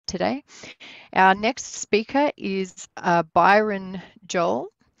today. Our next speaker is Byron Joel,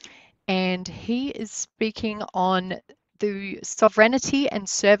 and he is speaking on the sovereignty and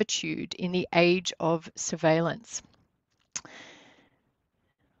servitude in the age of surveillance.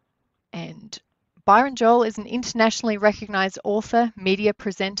 And Byron Joel is an internationally recognized author, media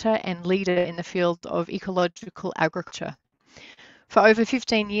presenter, and leader in the field of ecological agriculture. For over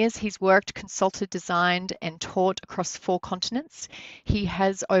 15 years, he's worked, consulted, designed, and taught across 4 continents. He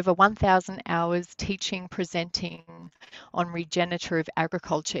has over 1,000 hours teaching, presenting on regenerative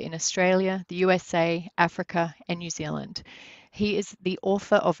agriculture in Australia, the USA, Africa, and New Zealand. He is the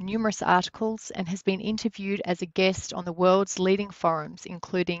author of numerous articles and has been interviewed as a guest on the world's leading forums,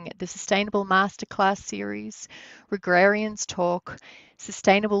 including the Sustainable Masterclass Series, Regrarians Talk,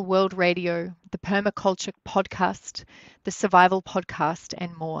 Sustainable World Radio, the Permaculture Podcast, the Survival Podcast,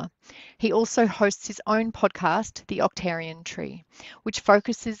 and more. He also hosts his own podcast, the Octarine Tree, which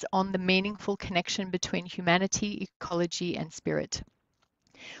focuses on the meaningful connection between humanity, ecology, and spirit.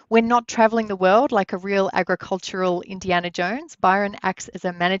 When not traveling the world like a real agricultural Indiana Jones, Byron acts as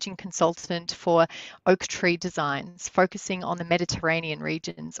a managing consultant for Oak Tree Designs, focusing on the Mediterranean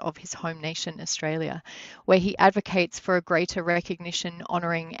regions of his home nation, Australia, where he advocates for a greater recognition,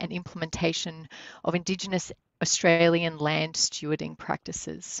 honouring and implementation of Indigenous Australian land stewarding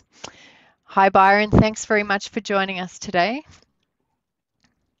practices. Hi, Byron. Thanks very much for joining us today.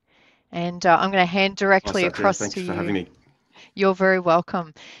 And I'm going to hand directly across to you. Thanks for having me. You're very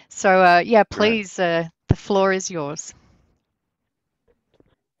welcome. So yeah, please, the floor is yours.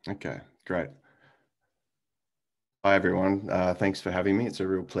 Okay, great. Hi, everyone. Thanks for having me. It's a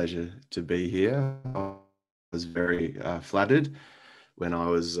real pleasure to be here. I was very flattered when I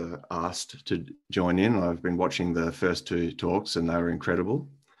was asked to join in. I've been watching the first 2 talks and they were incredible.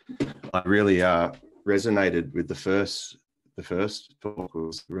 I really resonated with the first talk.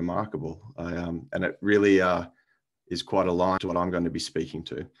 Was remarkable. And it really is quite aligned to what I'm going to be speaking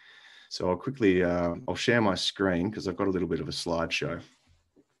to. So I'll quickly, I'll share my screen because I've got a little bit of a slideshow.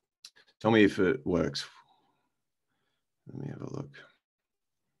 Tell me if it works. Let me have a look.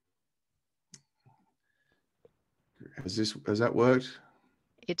 Has that worked?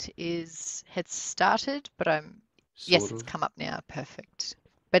 It had started, but yes, it's come up now. Perfect.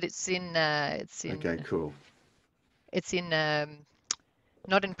 But it's in okay, cool. It's in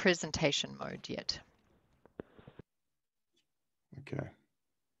not in presentation mode yet. Okay.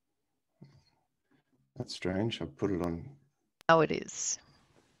 That's strange. I've put it on. Now it is.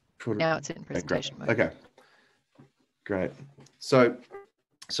 Now it's in presentation mode. Okay. Great. So,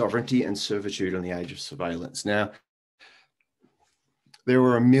 sovereignty and servitude in the age of surveillance. Now, there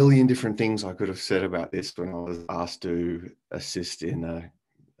were a million different things I could have said about this when I was asked to assist in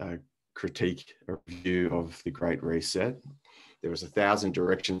a critique, a review of the Great Reset. There was 1,000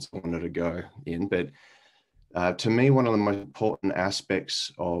 directions I wanted to go in, but to me, one of the most important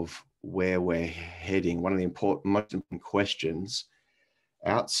aspects of where we're heading, one of the most important questions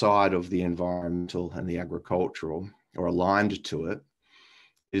outside of the environmental and the agricultural, or aligned to it,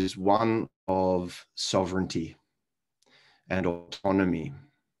 is one of sovereignty and autonomy.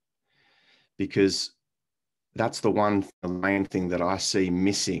 Because that's the main thing that I see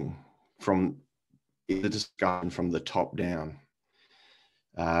missing from the discussion from the top down.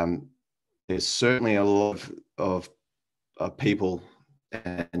 There's certainly a lot of people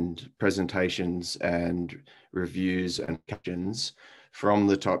and presentations and reviews and captions from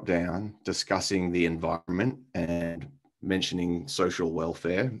the top down discussing the environment and mentioning social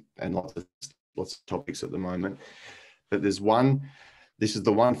welfare and lots of topics at the moment. But this is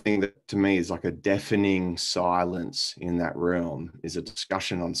the one thing that to me is like a deafening silence in that realm, is a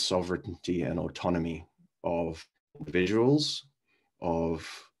discussion on sovereignty and autonomy of individuals, of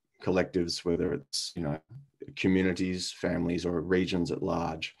collectives, whether it's, communities, families, or regions at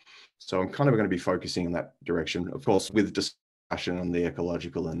large. So I'm kind of going to be focusing in that direction, of course, with discussion on the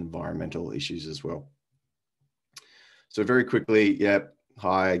ecological and environmental issues as well. So very quickly,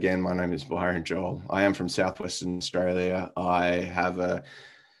 hi again, my name is Byron Joel. I am from Southwestern Australia. I have a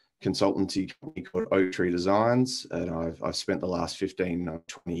consultancy company called Oak Tree Designs, and I've spent the last 15,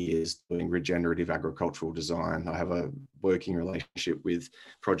 20 years doing regenerative agricultural design. I have a working relationship with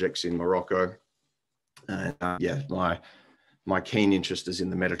projects in Morocco. And my keen interest is in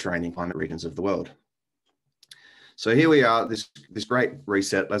the Mediterranean climate regions of the world. So here we are, this great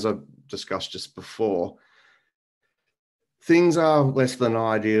reset, as I discussed just before. Things are less than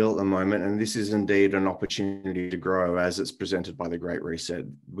ideal at the moment, and this is indeed an opportunity to grow as it's presented by the Great Reset.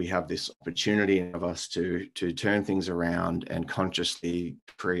 We have this opportunity of us to turn things around and consciously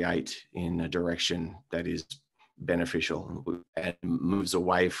create in a direction that is beneficial and moves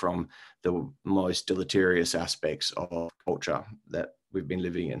away from the most deleterious aspects of culture that we've been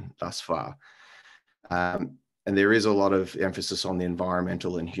living in thus far. And there is a lot of emphasis on the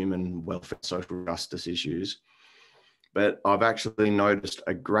environmental and human welfare, social justice issues. But I've actually noticed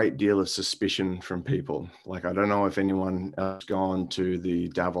a great deal of suspicion from people. Like, I don't know if anyone has gone to the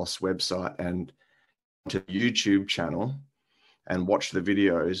Davos website and to the YouTube channel and watched the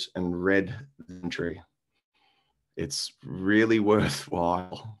videos and read the entry. It's really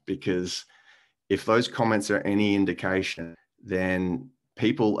worthwhile, because if those comments are any indication, then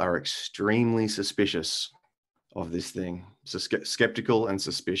people are extremely suspicious of this thing. So skeptical and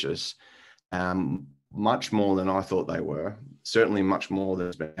suspicious, much more than I thought they were, certainly much more than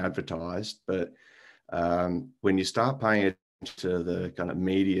has been advertised. But when you start paying attention to the kind of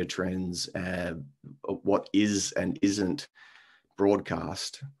media trends, what is and isn't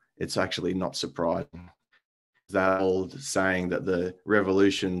broadcast, it's actually not surprising. That old saying that the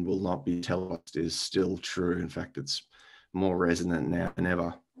revolution will not be televised is still true. In fact, it's more resonant now than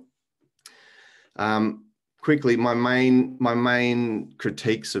ever. Quickly, my main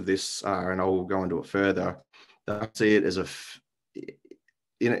critiques of this are, and I will go into it further, that I see it as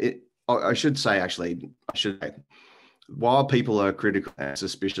I should say, while people are critical and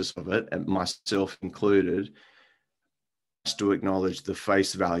suspicious of it, and myself included, has to acknowledge the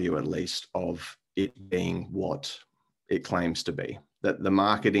face value, at least, of it being what it claims to be. That the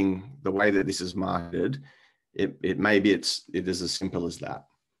marketing, the way that this is marketed, it is as simple as that.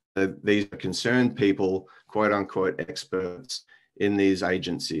 These are concerned people, quote unquote experts in these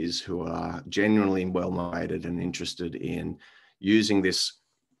agencies, who are genuinely well-motivated and interested in using this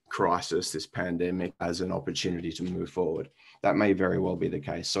crisis, this pandemic, as an opportunity to move forward. That may very well be the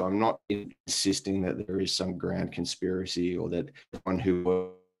case. So I'm not insisting that there is some grand conspiracy, or that one who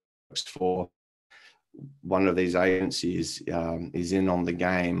works for one of these agencies is in on the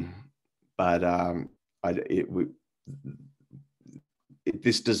game. But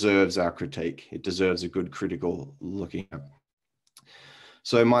this deserves our critique. It deserves a good critical looking at.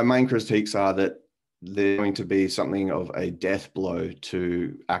 So my main critiques are that they're going to be something of a death blow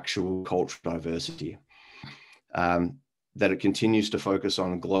to actual cultural diversity. That it continues to focus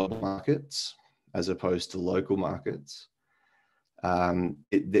on global markets as opposed to local markets.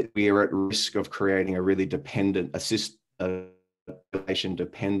 That we are at risk of creating a really a population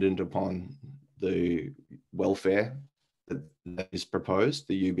dependent upon the welfare that is proposed,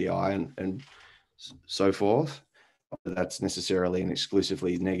 the UBI and so forth. That's necessarily an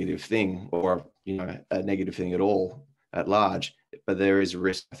exclusively negative thing, or a negative thing at all at large. But there is a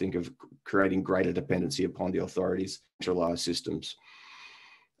risk, I think, of creating greater dependency upon the authorities' centralized systems.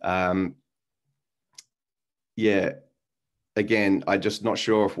 Again, I'm just not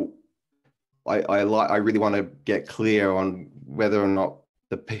sure if I really want to get clear on whether or not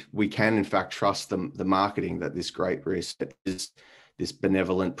we can in fact trust the marketing that this great risk is, this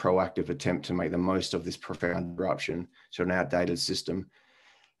benevolent, proactive attempt to make the most of this profound disruption to an outdated system.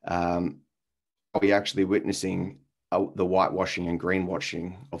 Are we actually witnessing the whitewashing and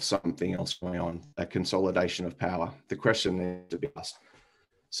greenwashing of something else going on, a consolidation of power? The question needs to be asked.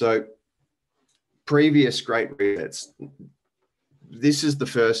 So previous great resets, this is the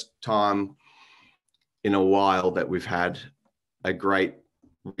first time in a while that we've had a great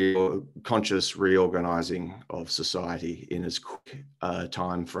conscious reorganizing of society in as quick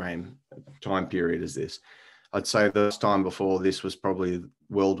time period as this. I'd say the last time before this was probably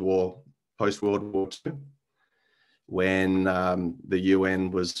post-World War II, when the UN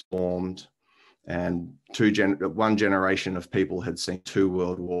was formed, and one generation of people had seen 2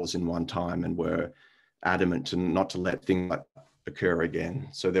 world wars in one time and were adamant not to let things like that occur again.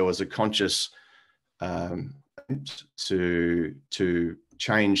 So there was a conscious to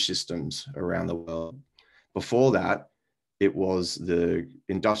change systems around the world. Before that, it was the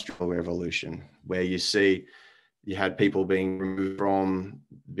Industrial Revolution, where you had people being removed from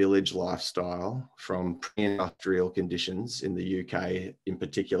village lifestyle, from pre-industrial conditions in the UK in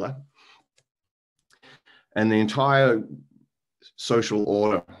particular. And the entire social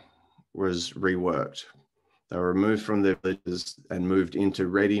order was reworked. They were removed from their villages and moved into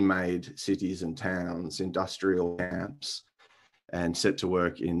ready-made cities and towns, industrial camps, and set to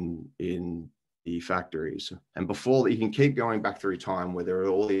work in the factories. And before that, you can keep going back through time where there are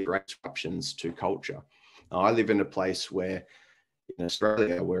all these great disruptions to culture. Now, I live in a place where, in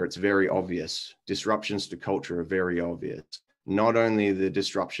Australia, where it's very obvious, disruptions to culture are very obvious. Not only the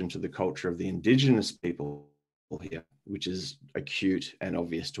disruption to the culture of the Indigenous people here, which is acute and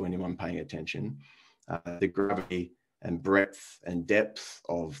obvious to anyone paying attention, the gravity and breadth and depth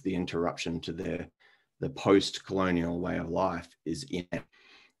of the interruption to the post-colonial way of life is in it.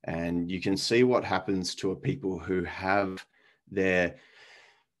 And you can see what happens to a people who have their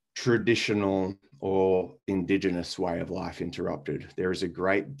traditional or indigenous way of life interrupted. There is a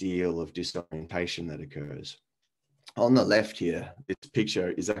great deal of disorientation that occurs. On the left here, this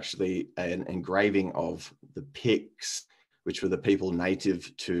picture is actually an engraving of the Picts, which were the people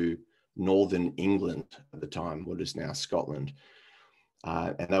native to northern England at the time, what is now Scotland.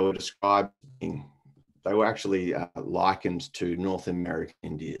 And they were described, they were actually likened to North American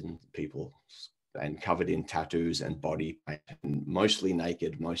Indian people and covered in tattoos and body paint and mostly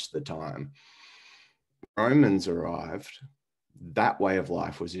naked most of the time. Romans arrived, that way of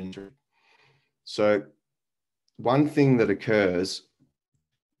life was injured. So one thing that occurs,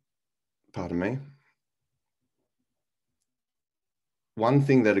 pardon me, one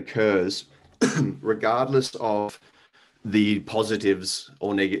thing that occurs, regardless of the positives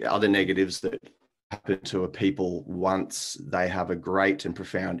or other negatives that happen to a people once they have a great and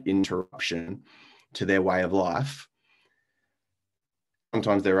profound interruption to their way of life,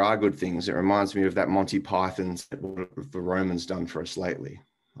 sometimes there are good things. It reminds me of that Monty Python's "What have the Romans done for us lately?"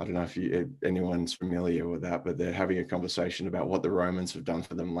 I don't know if anyone's familiar with that, but they're having a conversation about what the Romans have done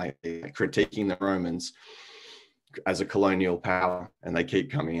for them lately, critiquing the Romans as a colonial power, and they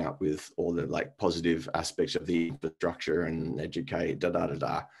keep coming up with all the like positive aspects of the infrastructure and educate,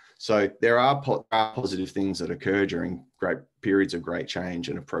 So there are positive things that occur during great periods of great change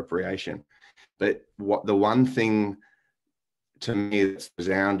and appropriation. But what the one thing to me that's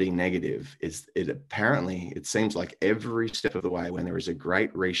resounding negative is it seems like every step of the way, when there is a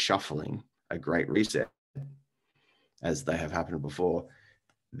great reshuffling, a great reset, as they have happened before,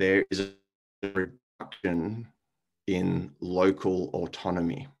 there is a reduction in local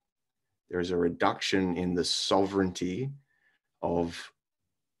autonomy. There is a reduction in the sovereignty of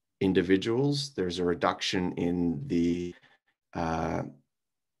individuals. There's a reduction in the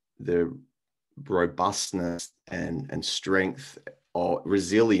robustness and strength or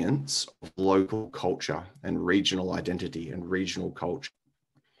resilience of local culture and regional identity and regional culture.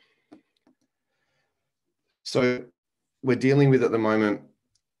 So we're dealing with at the moment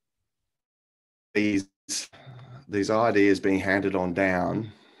these ideas being handed on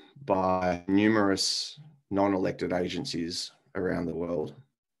down by numerous non-elected agencies around the world.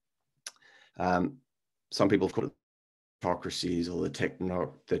 Some people call it autocracies or the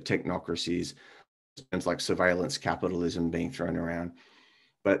technocracies, terms like surveillance capitalism being thrown around.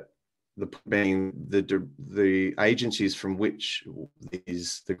 But the agencies from which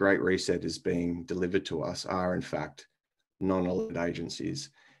the Great Reset is being delivered to us are in fact non-elected agencies.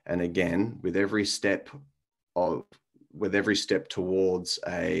 And again, with every step towards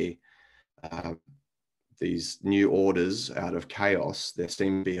these new orders out of chaos, there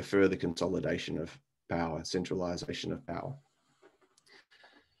seems to be a further consolidation of power, centralization of power.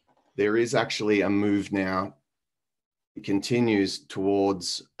 There is actually a move now. It continues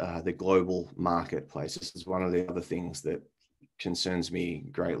towards the global marketplace. This is one of the other things that concerns me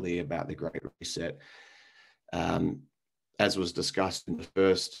greatly about the Great Reset. As was discussed in the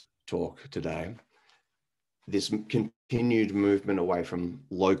first talk today, this continued movement away from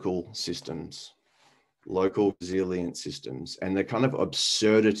local systems, local resilient systems, and the kind of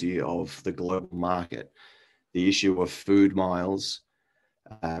absurdity of the global market, the issue of food miles.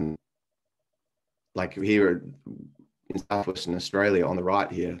 Like here in Southwestern Australia on the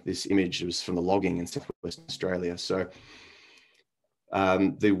right here, this image was from the logging in Southwestern Australia. So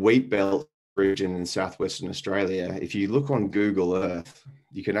the wheat belt region in Southwestern Australia, if you look on Google Earth,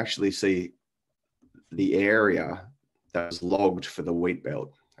 you can actually see the area that was logged for the wheat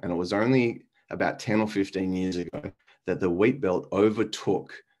belt. And it was only about 10 or 15 years ago that the wheat belt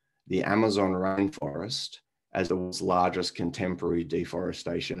overtook the Amazon rainforest as the world's largest contemporary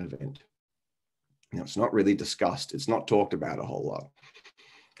deforestation event. Now, it's not really discussed. It's not talked about a whole lot.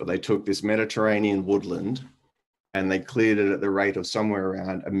 But they took this Mediterranean woodland and they cleared it at the rate of somewhere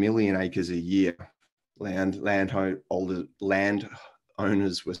around 1 million acres a year. Landowners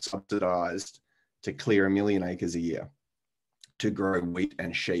were subsidized to clear 1 million acres a year to grow wheat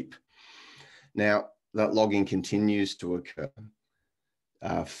and sheep. Now, that logging continues to occur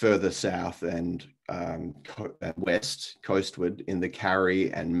further south and west, coastward, in the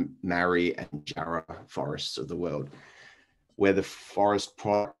Karri and Marri and Jarrah forests of the world, where the Forest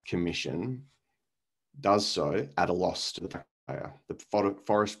Product Commission does so at a loss to the taxpayer. The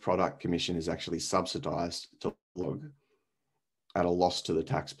Forest Product Commission is actually subsidized to log at a loss to the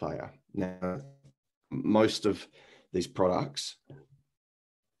taxpayer. Now, most of these products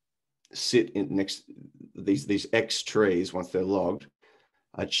sit in these X trees. Once they're logged,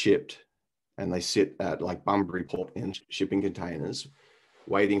 are chipped and they sit at like Bunbury Port in shipping containers,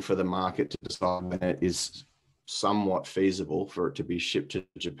 waiting for the market to decide when it is somewhat feasible for it to be shipped to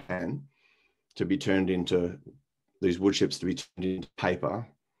Japan, to be turned into, these wood chips to be turned into paper,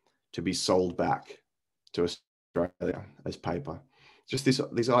 to be sold back to Australia as paper. Just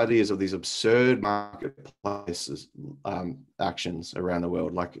these ideas of these absurd marketplaces actions around the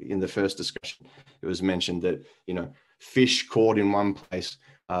world. Like in the first discussion, it was mentioned that, you know, fish caught in one place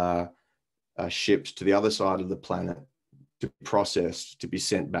are shipped to the other side of the planet to be processed, to be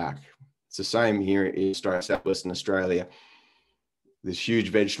sent back. It's the same here in Southwestern Australia. There's huge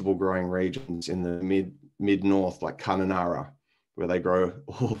vegetable growing regions in the mid north, like Kununurra, where they grow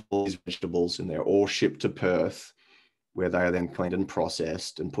all these vegetables, and they're all shipped to Perth, where they are then cleaned and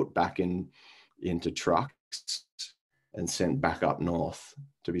processed and put back into trucks and sent back up north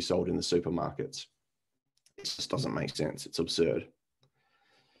to be sold in the supermarkets. It just doesn't make sense. It's absurd.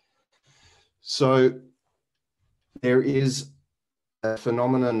 So there is a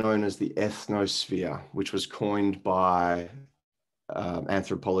phenomenon known as the ethnosphere, which was coined by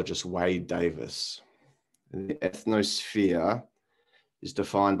anthropologist Wade Davis. And the ethnosphere is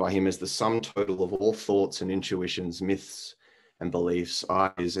defined by him as the sum total of all thoughts and intuitions, myths and beliefs,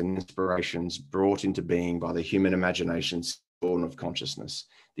 ideas and inspirations brought into being by the human imagination, born of consciousness.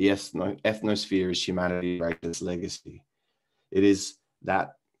 The ethnosphere is humanity's greatest legacy. It is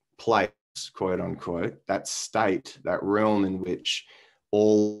that place, quote unquote, that state, that realm in which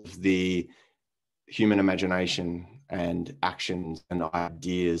all of the human imagination and actions and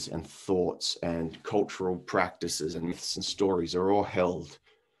ideas and thoughts and cultural practices and myths and stories are all held.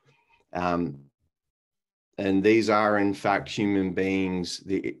 And these are, in fact, human beings.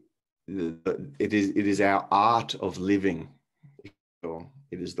 It is our art of living.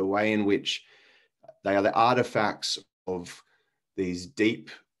 It is the way in which they are the artifacts of these deep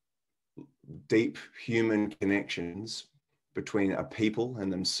human connections between a people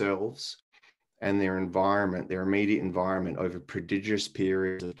and themselves and their environment, their immediate environment, over prodigious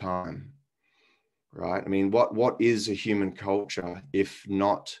periods of time, right? I mean, what is a human culture if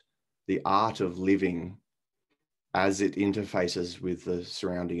not the art of living as it interfaces with the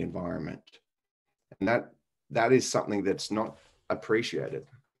surrounding environment? And that is something that's not appreciated.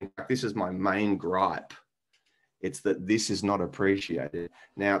 In fact, this is my main gripe. It's that this is not appreciated.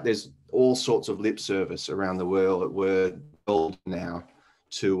 Now, there's all sorts of lip service around the world now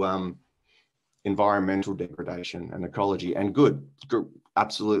to environmental degradation and ecology, and good,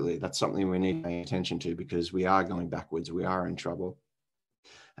 absolutely. That's something we need to pay attention to, because we are going backwards. We are in trouble.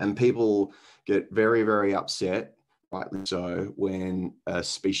 And people get very, very upset, rightly so, when a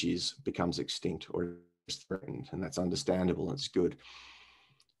species becomes extinct or is threatened, and that's understandable and it's good.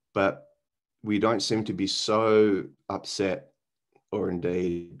 But we don't seem to be so upset, or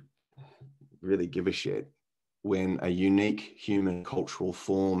indeed really give a shit, when a unique human cultural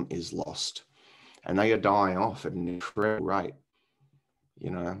form is lost. And they are dying off at an incredible rate, you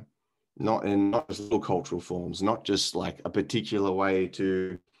know, not just little cultural forms, not just like a particular way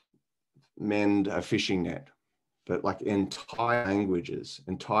to mend a fishing net, but like entire languages,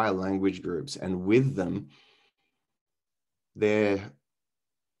 entire language groups, and with them, their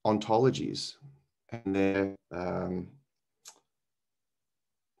ontologies and their,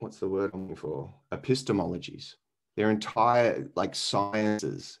 what's the word I'm looking for? Epistemologies. Their entire like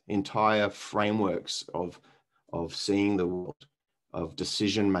sciences, entire frameworks of seeing the world, of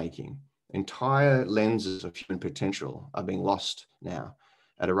decision making, entire lenses of human potential are being lost now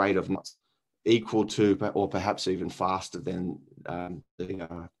at a rate of not equal to, or perhaps even faster than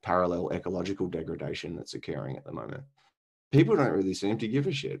the parallel ecological degradation that's occurring at the moment. People don't really seem to give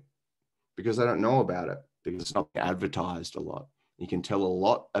a shit because they don't know about it, because it's not advertised a lot. You can tell a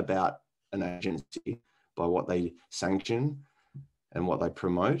lot about an agency by what they sanction and what they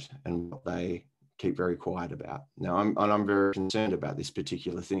promote and what they keep very quiet about. Now, I'm very concerned about this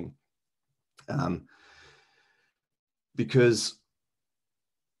particular thing, because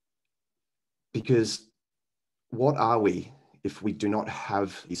what are we if we do not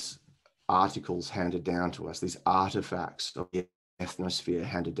have these articles handed down to us, these artifacts of the ethnosphere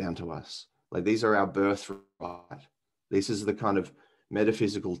handed down to us? Like, these are our birthright. This is the kind of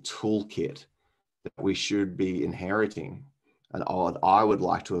metaphysical toolkit that we should be inheriting, and I would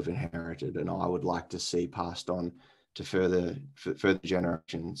like to have inherited, and I would like to see passed on to further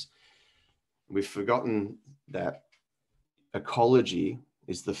generations. We've forgotten that ecology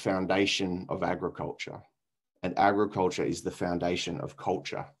is the foundation of agriculture, and agriculture is the foundation of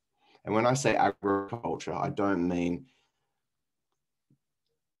culture. And when I say agriculture, I don't mean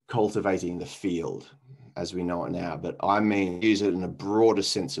cultivating the field. as we know it now, but I mean, use it in a broader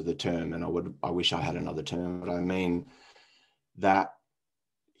sense of the term. And I wish I had another term, but I mean that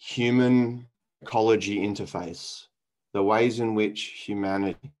human ecology interface, the ways in which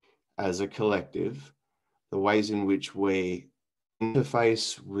humanity as a collective, the ways in which we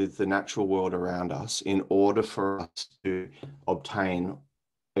interface with the natural world around us in order for us to obtain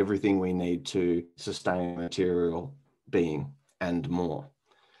everything we need to sustain material being and more.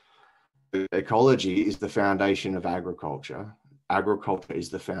 Ecology is the foundation of agriculture. Agriculture is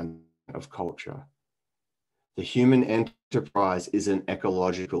the foundation of culture. The human enterprise is an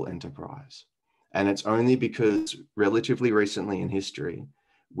ecological enterprise. And it's only because relatively recently in history,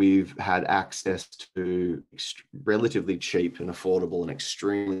 we've had access to relatively cheap and affordable and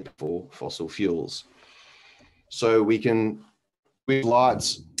extremely powerful fossil fuels. So we can switch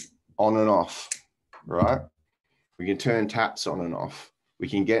lights on and off, right? We can turn taps on and off. We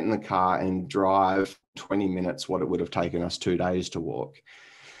can get in the car and drive 20 minutes what it would have taken us 2 days to walk.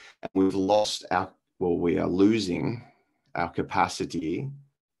 And we are losing our capacity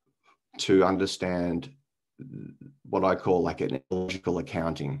to understand what I call like an ecological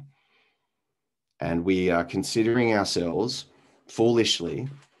accounting. And we are considering ourselves foolishly,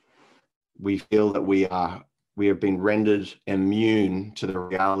 we feel that we have been rendered immune to the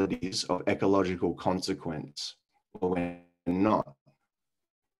realities of ecological consequence. Well, we're not.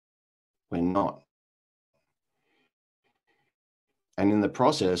 We're not. And in the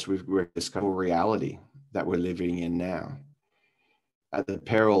process, we're discovering reality that we're living in now at the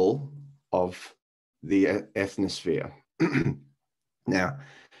peril of the ethnosphere. Now,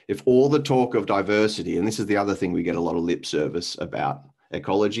 if all the talk of diversity, and this is the other thing we get a lot of lip service about,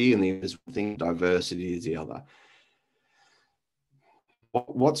 ecology, and the other thing, diversity is the other.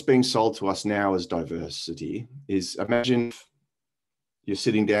 What's being sold to us now as diversity is, imagine you're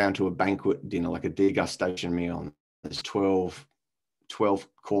sitting down to a banquet dinner, like a degustation meal, and there's 12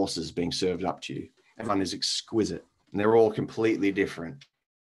 courses being served up to you. Everyone is exquisite, and they're all completely different.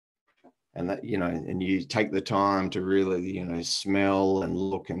 And that, and you take the time to really, smell and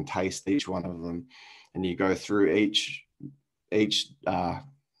look and taste each one of them, and you go through each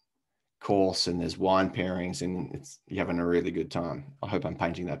course, and there's wine pairings, and you're having a really good time. I hope I'm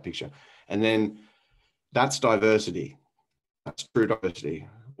painting that picture. And then that's diversity. That's true diversity.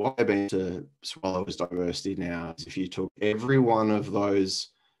 What I've been to swallow as diversity now is if you took every one of those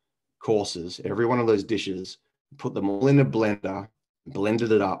courses, every one of those dishes, put them all in a blender,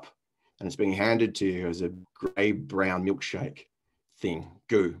 blended it up, and it's being handed to you as a grey brown milkshake thing,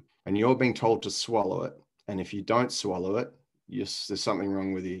 goo. And you're being told to swallow it. And if you don't swallow it, there's something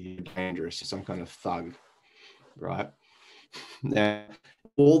wrong with you. You're dangerous. You're some kind of thug, right? Now,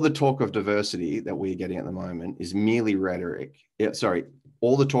 all the talk of diversity that we're getting at the moment is merely rhetoric.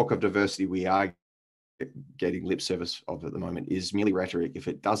 All the talk of diversity we are getting lip service of at the moment is merely rhetoric if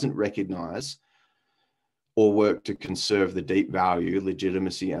it doesn't recognize or work to conserve the deep value,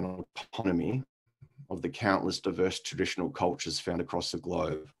 legitimacy, and autonomy of the countless diverse traditional cultures found across the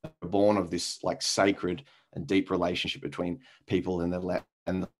globe, born of this like sacred and deep relationship between people and the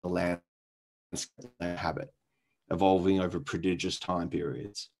land habit, evolving over prodigious time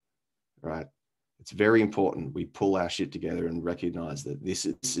periods, right? It's very important we pull our shit together and recognize that this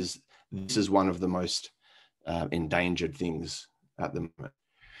is one of the most endangered things at the moment.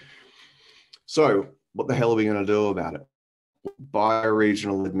 So what the hell are we going to do about it?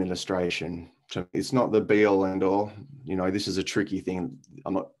 Bioregional administration. It's not the be all end all. This is a tricky thing.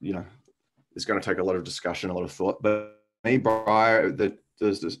 I'm not, it's going to take a lot of discussion, a lot of thought. But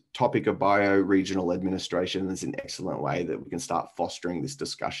there's this topic of bioregional administration is an excellent way that we can start fostering this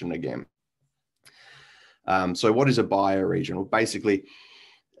discussion again. So what is a bioregional? Basically,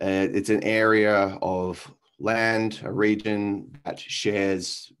 it's an area of land, a region that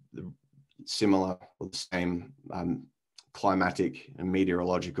shares similar or the same climatic and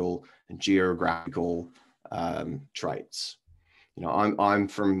meteorological and geographical traits. I'm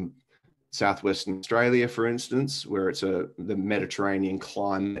from Southwestern Australia, for instance, where it's the Mediterranean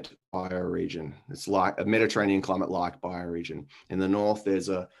climate bioregion. It's like a Mediterranean climate-like bioregion. In the north, there's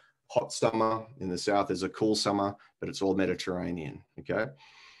a hot summer. In the south, there's a cool summer, but it's all Mediterranean, okay?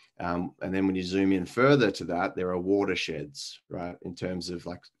 And then when you zoom in further to that, there are watersheds, right? In terms of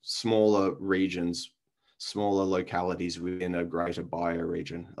like smaller regions, smaller localities within a greater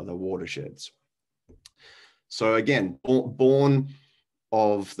bioregion are the watersheds. So again, born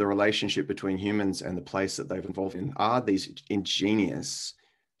of the relationship between humans and the place that they've evolved in are these ingenious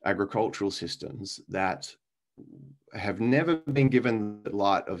agricultural systems that have never been given the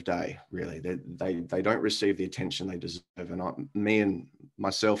light of day, really. They don't receive the attention they deserve. And me and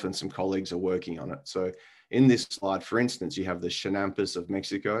myself and some colleagues are working on it. So in this slide, for instance, you have the Chinampas of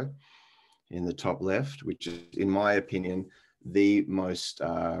Mexico in the top left, which is, in my opinion, the most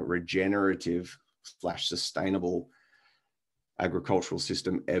regenerative / sustainable agricultural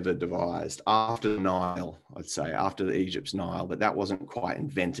system ever devised, after the Nile, I'd say, after Egypt's Nile, but that wasn't quite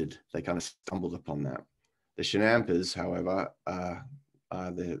invented. They kind of stumbled upon that. The Chinampas, however,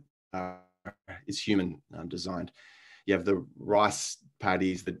 is human designed. You have the rice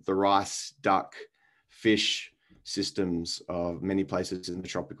paddies, the rice, duck, fish systems of many places in the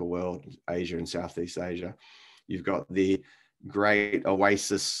tropical world, Asia and Southeast Asia. You've got the great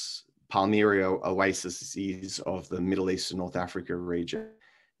oasis, Palmyra oases of the Middle East and North Africa region.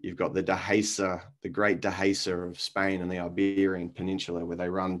 You've got the Dehesa, the great Dehesa of Spain and the Iberian Peninsula, where they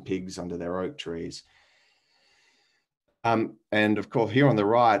run pigs under their oak trees. And of course, here on the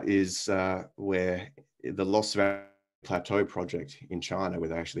right is where the Lost Valley Plateau project in China, where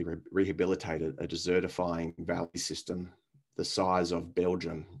they actually rehabilitated a desertifying valley system the size of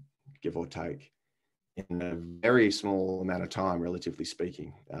Belgium, give or take, in a very small amount of time, relatively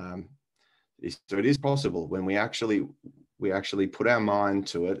speaking. So it is possible when we actually put our mind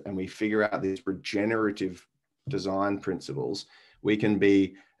to it and we figure out these regenerative design principles, we can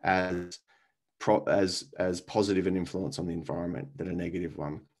be as positive an influence on the environment than a negative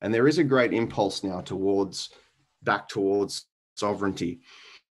one. And there is a great impulse now back towards sovereignty.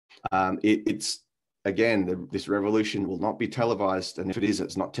 It's again, this revolution will not be televised, and if it is,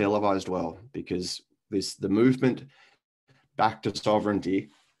 it's not televised well, because the movement back to sovereignty,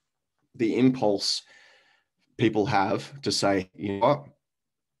 the impulse people have to say, you know what?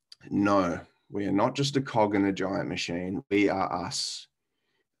 No, we are not just a cog in a giant machine. We are us.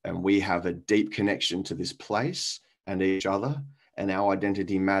 And we have a deep connection to this place and each other, and our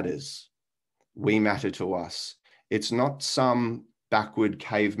identity matters. We matter to us. It's not some backward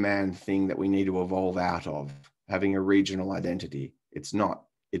caveman thing that we need to evolve out of, having a regional identity. It's not.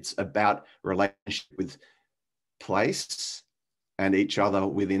 It's about relationship with place and each other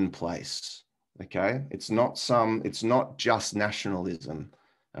within place. Okay? It's not just nationalism.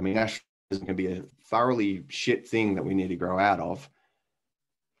 I mean, nationalism can be a thoroughly shit thing that we need to grow out of.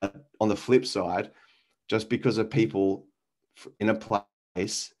 On the flip side, just because of people in a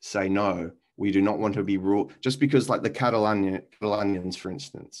place say, no, we do not want to be ruled, just because, like the Catalanians, for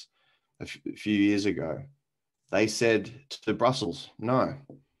instance, a few years ago, they said to Brussels, no,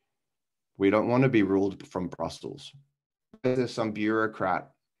 we don't want to be ruled from Brussels. There's some bureaucrat,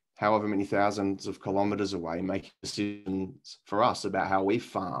 however many thousands of kilometers away, making decisions for us about how we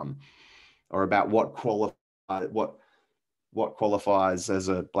farm, or about what qualifies as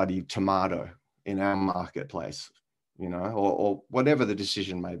a bloody tomato in our marketplace, you know, or whatever the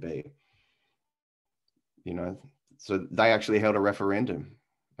decision may be, you know. So they actually held a referendum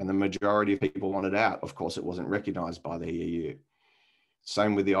and the majority of people wanted out. Of course, it wasn't recognized by the EU.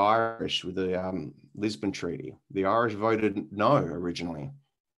 Same with the Irish, with the Lisbon Treaty. The Irish voted no originally.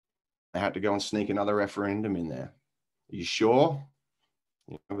 They had to go and sneak another referendum in there. Are you sure?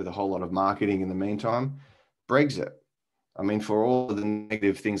 You know, with a whole lot of marketing in the meantime. Brexit. I mean, for all the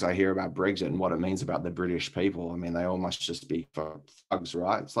negative things I hear about Brexit and what it means about the British people, I mean, they all must just be thugs,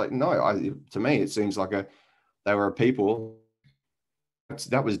 right? It's like, no, to me, it seems like they were a people.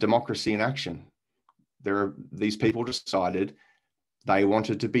 That was democracy in action. These people decided they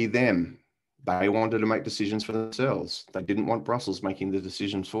wanted to be them. They wanted to make decisions for themselves. They didn't want Brussels making the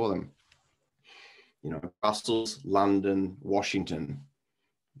decisions for them. You know, Brussels, London, Washington.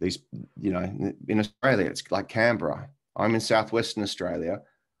 These, you know, in Australia, it's like Canberra. I'm in southwestern Australia.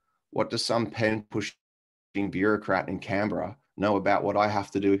 What does some pen-pushing bureaucrat in Canberra know about what I have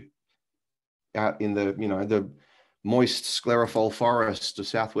to do out in the, you know, the moist sclerophyll forest of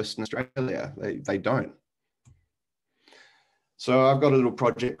southwestern Australia? They don't. So I've got a little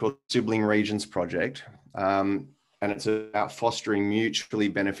project called Sibling Regions Project, and it's about fostering mutually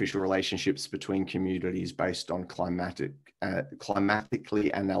beneficial relationships between communities based on climatically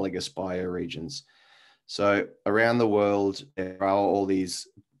analogous bioregions. So around the world, there are all these,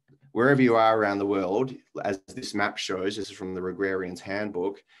 wherever you are around the world, as this map shows, this is from the Regrarians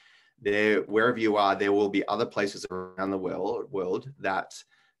Handbook, wherever you are, there will be other places around the world that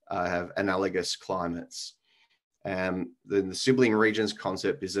have analogous climates. The sibling regions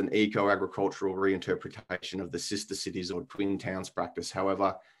concept is an eco-agricultural reinterpretation of the sister cities or twin towns practice.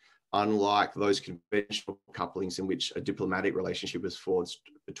 However, unlike those conventional couplings in which a diplomatic relationship is forged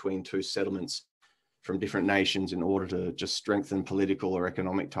between two settlements from different nations in order to just strengthen political or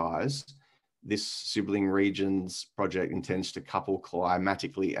economic ties, this sibling regions project intends to couple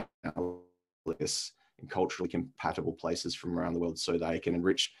climatically analogous and culturally compatible places from around the world so they can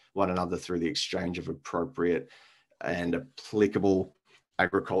enrich one another through the exchange of appropriate and applicable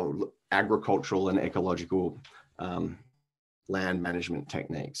agricultural and ecological land management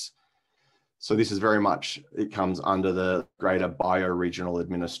techniques. So this is very much, it comes under the greater bioregional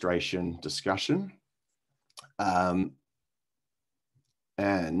administration discussion.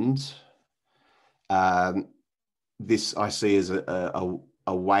 This I see as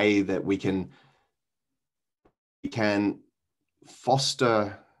a way that we can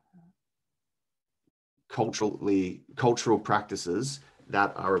foster cultural practices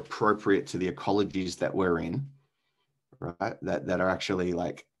that are appropriate to the ecologies that we're in, right? That are actually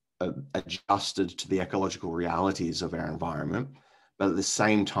like adjusted to the ecological realities of our environment, but at the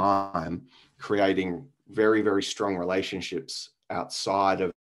same time creating very, very strong relationships outside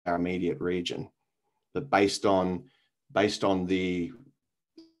of our immediate region, but based on the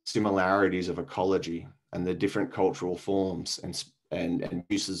similarities of ecology and the different cultural forms and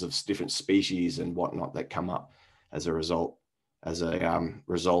uses of different species and whatnot that come up as a result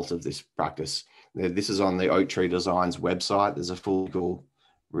of this practice. This is on the Oak Tree Designs website. There's a full article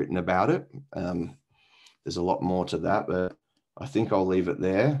written about it. There's a lot more to that, but I think I'll leave it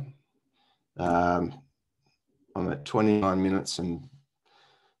there. I'm at 29 minutes and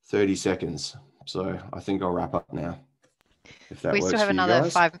 30 seconds. So I think I'll wrap up now, if that We works still have for you another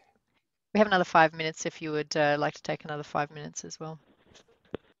guys. 5. We have another 5 minutes if you would like to take another 5 minutes as well.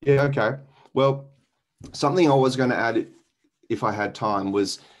 Yeah, okay. Well, something I was going to add, if I had time,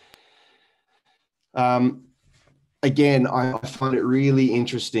 was, again, I find it really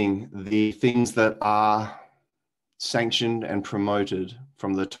interesting, the things that are sanctioned and promoted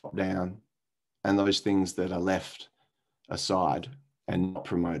from the top down and those things that are left aside and not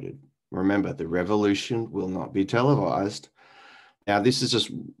promoted. Remember, the revolution will not be televised. Now, this is just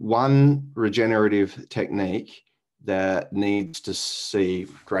one regenerative technique that needs to see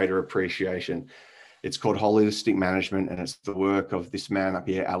greater appreciation. It's called holistic management, and it's the work of this man up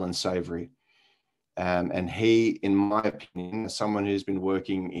here, Alan Savory. And he, in my opinion, as someone who's been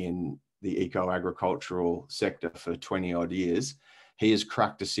working in the eco-agricultural sector for 20 odd years, he has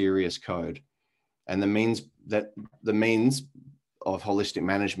cracked a serious code. And the means of holistic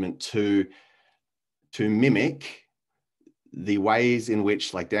management to mimic the ways in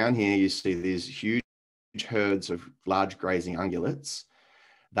which, like down here, you see these huge herds of large grazing ungulates.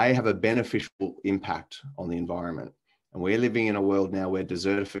 They have a beneficial impact on the environment. And we're living in a world now where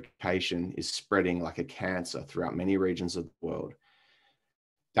desertification is spreading like a cancer throughout many regions of the world.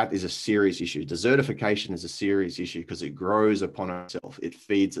 That is a serious issue. Desertification is a serious issue because it grows upon itself. It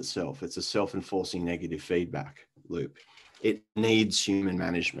feeds itself. It's a self-enforcing negative feedback loop. It needs human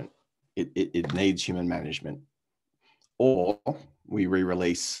management. It needs human management. Or we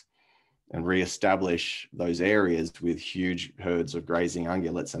re-release and re-establish those areas with huge herds of grazing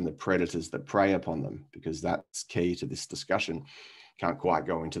ungulates and the predators that prey upon them, because that's key to this discussion. Can't quite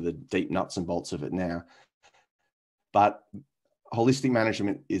go into the deep nuts and bolts of it now. But holistic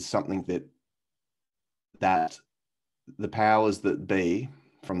management is something that the powers that be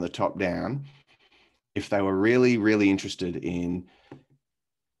from the top down, if they were really, really interested in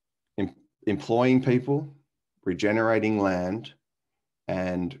employing people, regenerating land,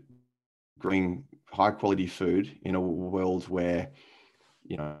 and growing high quality food in a world where,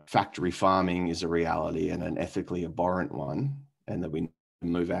 you know, factory farming is a reality and an ethically abhorrent one, and that we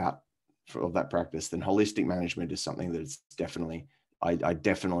move out of that practice, then holistic management is something that is definitely, I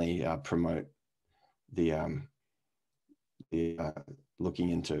definitely promote the looking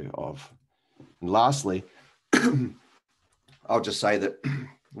into of. And lastly, I'll just say that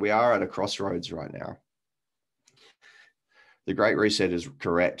we are at a crossroads right now. The Great Reset is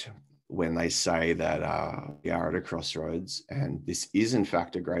correct when they say that we are at a crossroads, and this is in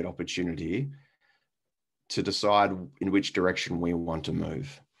fact a great opportunity to decide in which direction we want to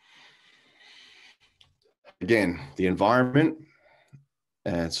move. Again, the environment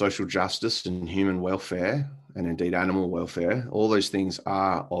and social justice and human welfare, and indeed animal welfare, all those things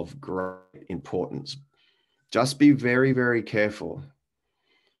are of great importance. Just be very, very careful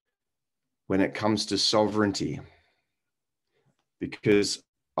when it comes to sovereignty, because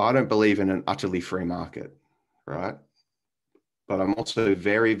I don't believe in an utterly free market, right? But I'm also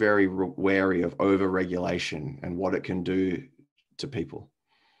very, very wary of over-regulation and what it can do to people.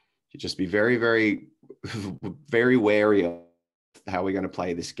 You just be very, very, very wary of how we're going to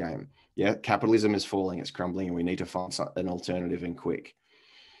play this game. Yeah, capitalism is falling, it's crumbling, and we need to find an alternative and quick.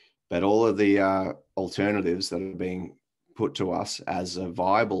 But all of the alternatives that are being put to us as a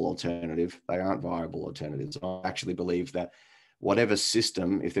viable alternative, they aren't viable alternatives. I actually believe that whatever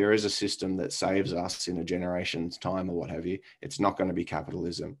system, if there is a system that saves us in a generation's time or what have you, it's not going to be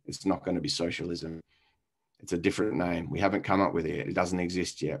capitalism. It's not going to be socialism. It's a different name. We haven't come up with it. It doesn't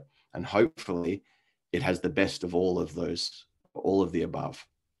exist yet. And hopefully it has the best of all of those, all of the above.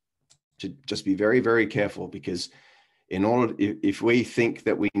 To just be very, very careful, because in order, if we think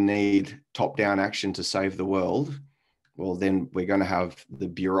that we need top-down action to save the world, well, then we're going to have the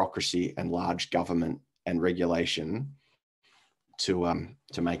bureaucracy and large government and regulation to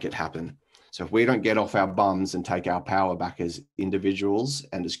make it happen. So if we don't get off our bums and take our power back as individuals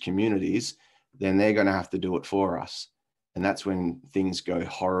and as communities, then they're going to have to do it for us. And that's when things go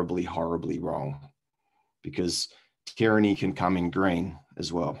horribly, horribly wrong, because tyranny can come in green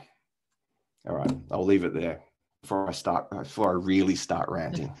as well. All right, I'll leave it there before I really start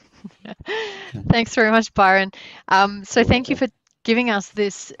ranting. Thanks very much, Byron. So thank you for giving us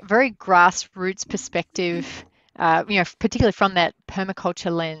this very grassroots perspective, particularly from that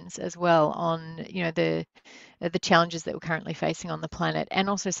permaculture lens as well, on the challenges that we're currently facing on the planet, and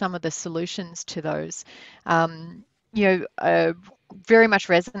also some of the solutions to those. Very much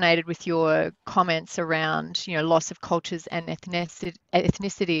resonated with your comments around loss of cultures and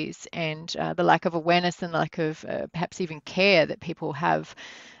ethnicities, and the lack of awareness and lack of perhaps even care that people have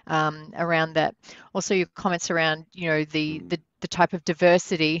around that. Also your comments around the type of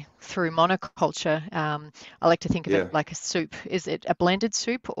diversity through monoculture. I like to think of it like a soup. Is it a blended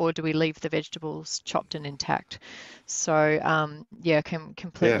soup, or do we leave the vegetables chopped and intact? So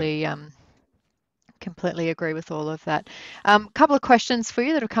completely agree with all of that. Couple of questions for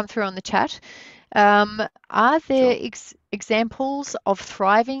you that have come through on the chat. Are there examples of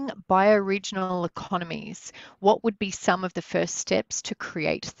thriving bioregional economies? What would be some of the first steps to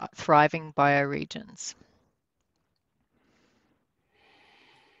create thriving bioregions?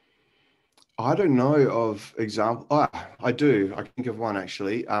 I don't know of example. Oh, I do. I can think of one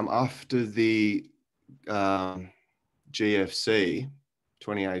actually. After the GFC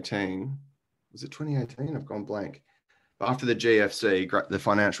 2018, was it 2018? I've gone blank. But after the GFC, the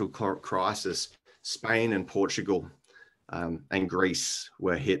financial crisis, Spain and Portugal and Greece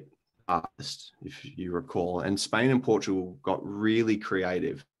were hit hardest, if you recall. And Spain and Portugal got really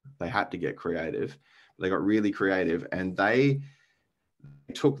creative. They had to get creative. They got really creative, and they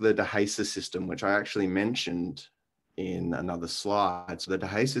took the Dehesa system, which I actually mentioned in another slide. So the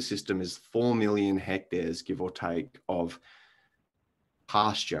Dehesa system is 4 million hectares, give or take, of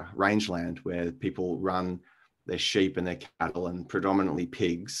pasture, rangeland, where people run their sheep and their cattle, and predominantly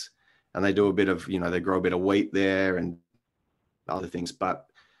pigs. And they do a bit of, they grow a bit of wheat there and other things. But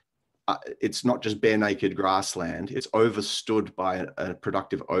it's not just bare naked grassland. It's overstood by a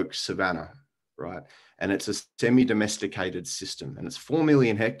productive oak savanna, right? And it's a semi-domesticated system, and it's 4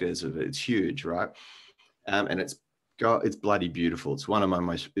 million hectares of it. It's huge, right? And it's bloody beautiful. It's one of my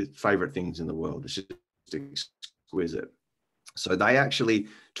most favorite things in the world. It's just exquisite. So they actually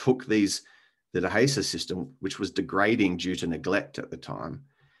took the Dehesa system, which was degrading due to neglect at the time,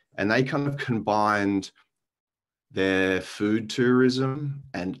 and they kind of combined their food tourism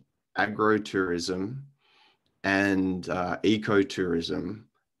and agro-tourism and ecotourism,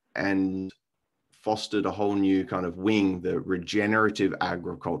 and fostered a whole new kind of wing, the regenerative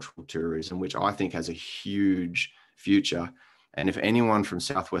agricultural tourism, which I think has a huge future. And if anyone from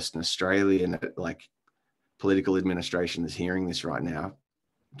Southwestern Australia and like political administration is hearing this right now,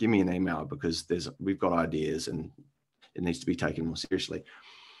 give me an email, because we've got ideas and it needs to be taken more seriously.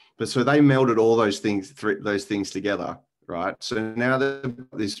 But so they melded all those things together, right? So now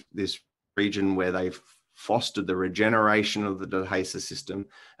there's this region where they've fostered the regeneration of the Dehesa system,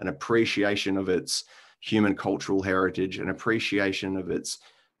 an appreciation of its human cultural heritage, an appreciation of its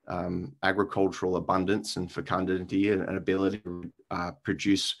agricultural abundance and fecundity, and an ability to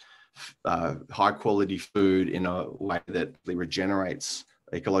produce high quality food in a way that regenerates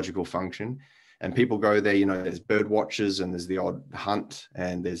ecological function. And people go there, there's bird watchers, and there's the odd hunt,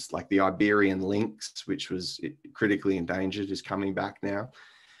 and there's like the Iberian lynx, which was critically endangered, is coming back now.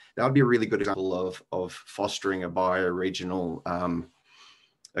 That would be a really good example of fostering a bioregional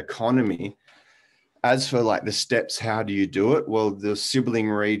economy. As for like the steps, how do you do it? Well, the Sibling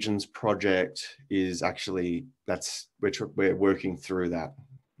Regions project is actually, we're working through that,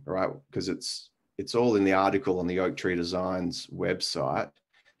 right? Because it's all in the article on the Oak Tree Designs website,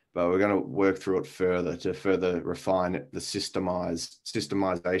 but we're going to work through it further to further refine the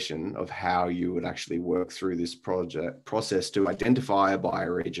systemization of how you would actually work through this process to identify a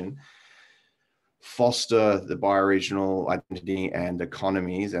bioregion, foster the bioregional identity and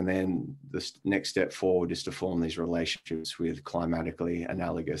economies, and then the next step forward is to form these relationships with climatically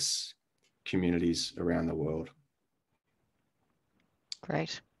analogous communities around the world.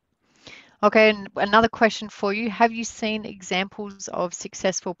 Great. Okay, and another question for you. Have you seen examples of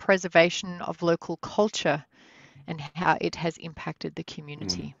successful preservation of local culture and how it has impacted the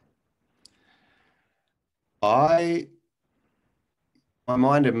community? My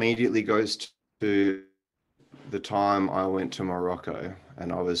mind immediately goes to the time I went to Morocco,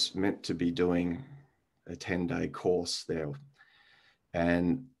 and I was meant to be doing a 10-day course there.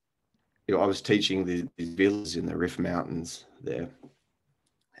 And I was teaching these villas in the Rift Mountains there.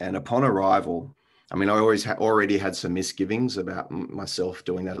 And upon arrival, I mean, I already had some misgivings about myself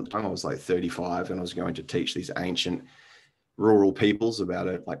doing that at the time. I was like 35 and I was going to teach these ancient rural peoples about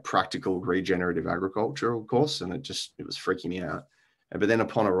a like practical regenerative agricultural course. And it was freaking me out. But then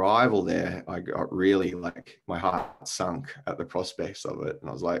upon arrival there, I got really like my heart sunk at the prospects of it. And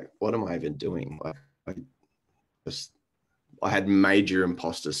I was like, what am I even doing? Like I had major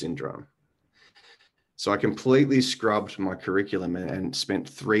imposter syndrome. So I completely scrubbed my curriculum and spent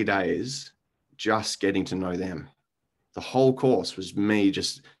 3 days just getting to know them. The whole course was me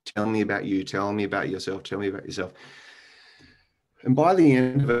just telling me about you, telling me about yourself, tell me about yourself. And by the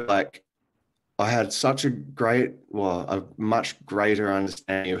end of it, like I had such a much greater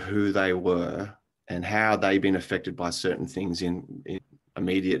understanding of who they were and how they've been affected by certain things in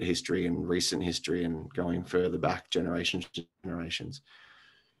immediate history and recent history and going further back generations.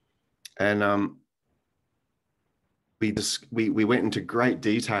 And we went into great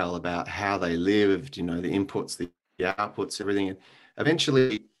detail about how they lived, the inputs, the outputs, everything. And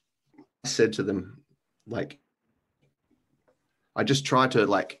eventually I said to them, like, I just tried to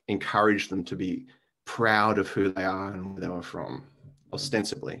like encourage them to be proud of who they are and where they were from,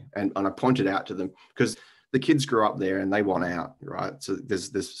 ostensibly. And I pointed out to them, because the kids grew up there and they want out, right? So there's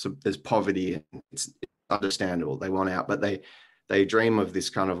poverty and it's understandable. They want out, but they dream of this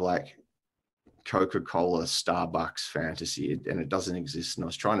kind of like Coca-Cola, Starbucks fantasy, and it doesn't exist. And I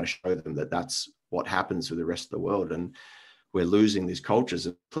was trying to show them that that's what happens with the rest of the world, and we're losing these cultures.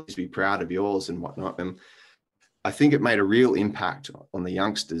 And please be proud of yours and whatnot. And I think it made a real impact on the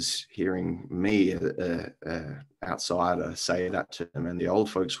youngsters hearing me, outsider, say that to them. And the old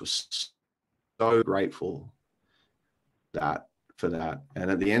folks were so grateful for that.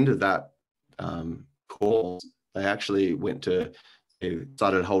 And at the end of that course, they actually they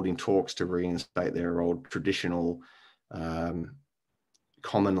started holding talks to reinstate their old traditional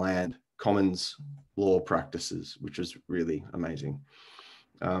commons law practices, which was really amazing.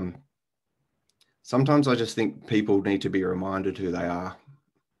 Sometimes I just think people need to be reminded who they are.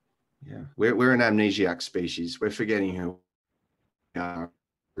 Yeah, we're an amnesiac species. We're forgetting who we are.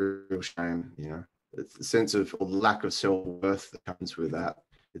 Real shame, It's the sense of lack of self-worth that comes with that.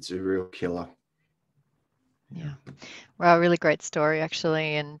 It's a real killer. Yeah. Well, a really great story,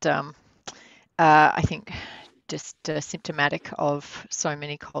 actually. And I think just symptomatic of so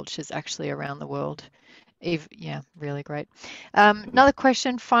many cultures actually around the world. Yeah, really great. Another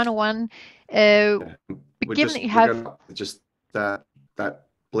question, final one. Given that you have just that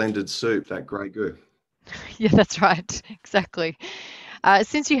blended soup, that grey goo. Yeah, that's right. Exactly.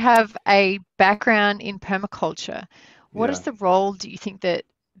 Since you have a background in permaculture, what is the role do you think that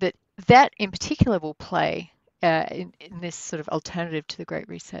in particular will play in this sort of alternative to the Great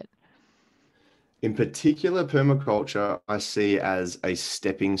Reset? In particular, permaculture I see as a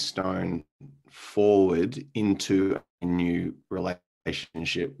stepping stone forward into a new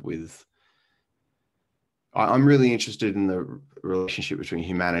relationship with. I'm really interested in the relationship between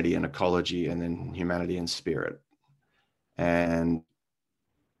humanity and ecology, and then humanity and spirit. And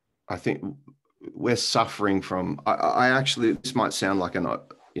I think we're suffering from, I actually, this might sound like an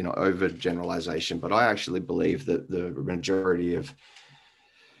overgeneralization, but I actually believe that the majority of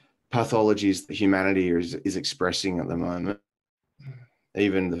pathologies that humanity is expressing at the moment,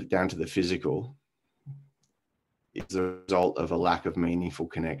 even down to the physical, is a result of a lack of meaningful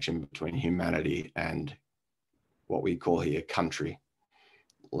connection between humanity and what we call here country,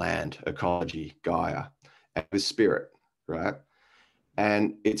 land, ecology, Gaia, and with spirit, right?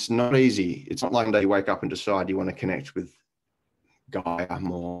 And it's not easy. It's not like one day you wake up and decide you want to connect with Gaia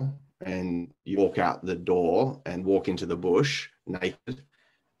more, and you walk out the door and walk into the bush naked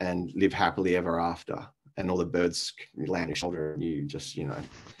and live happily ever after, and all the birds land on your shoulder and you just,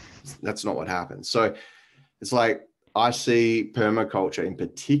 that's not what happens. So it's like, I see permaculture in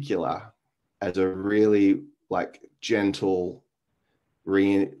particular as a really like gentle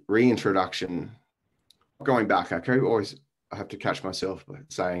reintroduction, going back. I have to catch myself by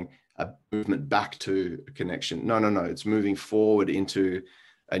saying a movement back to a connection. No, it's moving forward into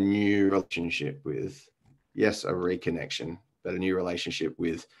a new relationship with, yes, a reconnection, but a new relationship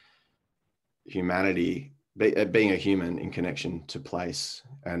with humanity being a human in connection to place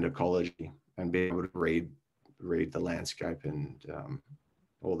and ecology, and being able to read the landscape and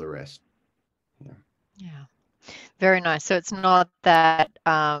all the rest. Yeah, very nice. So it's not that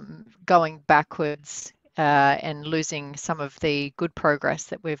going backwards and losing some of the good progress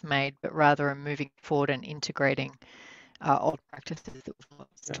that we've made, but rather moving forward and integrating old practices that we've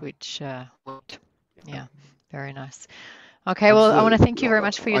lost, which worked. Yeah, very nice. Okay, well, I want to thank you very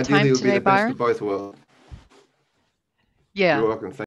much for your time Ideally, it would be today, the best Byron. of both worlds. Yeah. You're welcome.